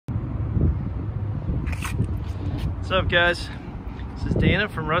What's up, guys? This is Dana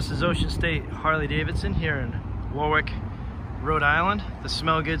from Russ's Ocean State Harley-Davidson here in Warwick, Rhode Island, the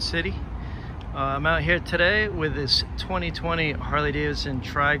smell good city. I'm out here today with this 2020 Harley-Davidson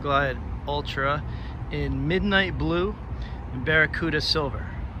Tri-Glide Ultra in midnight blue and Barracuda silver.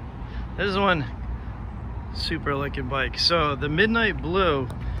 This is one super looking bike. So the midnight blue,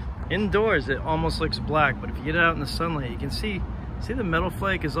 indoors it almost looks black, but if you get out in the sunlight you can see the metal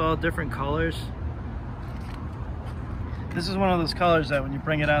flake is all different colors. This is one of those colors that when you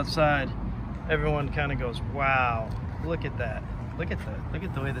bring it outside, everyone kind of goes, wow, look at that. Look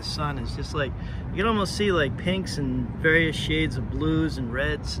at the way the sun is just like, you can almost see like pinks and various shades of blues and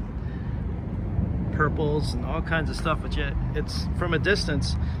reds and purples and all kinds of stuff, but yet it's from a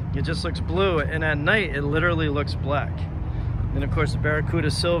distance, it just looks blue, and at night it literally looks black. And of course the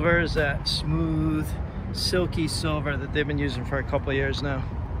Barracuda silver is that smooth, silky silver that they've been using for a couple of years now.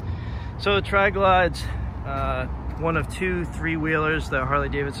 So the Tri-Glide's one of two three-wheelers that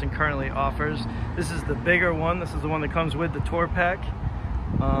Harley-Davidson currently offers. This is the bigger one. This is the one that comes with the tour pack.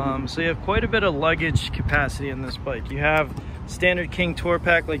 So you have quite a bit of luggage capacity in this bike. You have standard King tour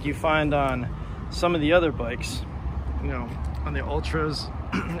pack like you find on some of the other bikes, you know, on the Ultras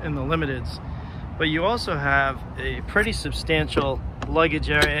and the Limiteds. But you also have a pretty substantial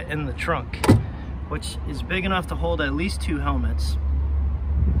luggage area in the trunk, which is big enough to hold at least 2 helmets.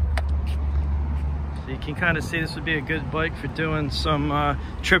 You can kind of see this would be a good bike for doing some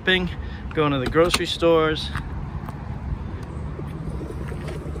tripping, going to the grocery stores.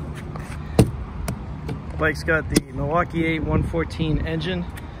 Bike's got the Milwaukee 8 114 engine,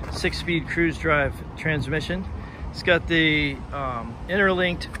 6-speed cruise drive transmission. It's got the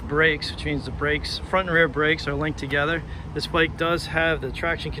interlinked brakes, which means the brakes, front and rear brakes are linked together. This bike does have the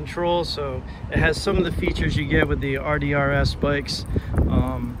traction control, so it has some of the features you get with the RDRS bikes.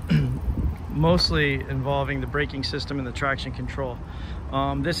 Mostly involving the braking system and the traction control.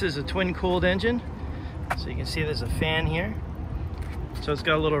 This is a twin cooled engine, so you can see there's a fan here. So it's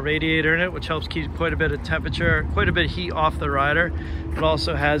got a little radiator in it, which helps keep quite a bit of temperature, quite a bit of heat off the rider. It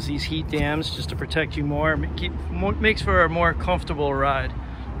also has these heat dams just to protect you more, makes for a more comfortable ride.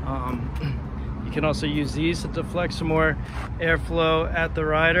 You can also use these to deflect some more airflow at the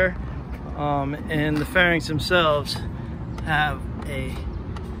rider. And the fairings themselves have a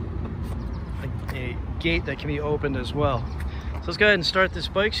gate that can be opened as well. So let's go ahead and start this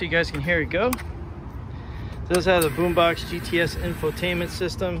bike so you guys can hear it go. It does have the Boombox GTS infotainment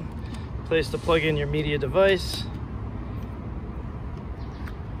system, place to plug in your media device.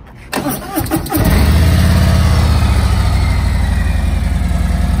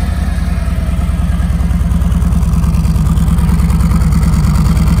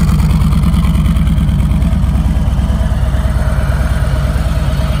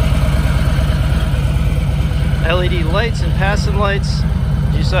 LED lights and passing lights.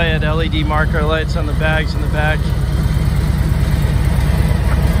 You saw you had LED marker lights on the bags in the back.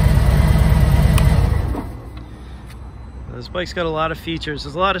 This bike's got a lot of features.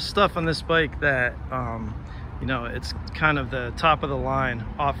 There's a lot of stuff on this bike that, you know, it's kind of the top of the line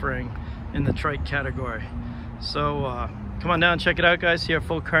offering in the trike category. So come on down and check it out, guys. See our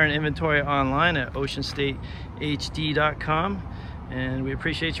full current inventory online at oceanstatehd.com. And we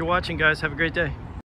appreciate you watching, guys. Have a great day.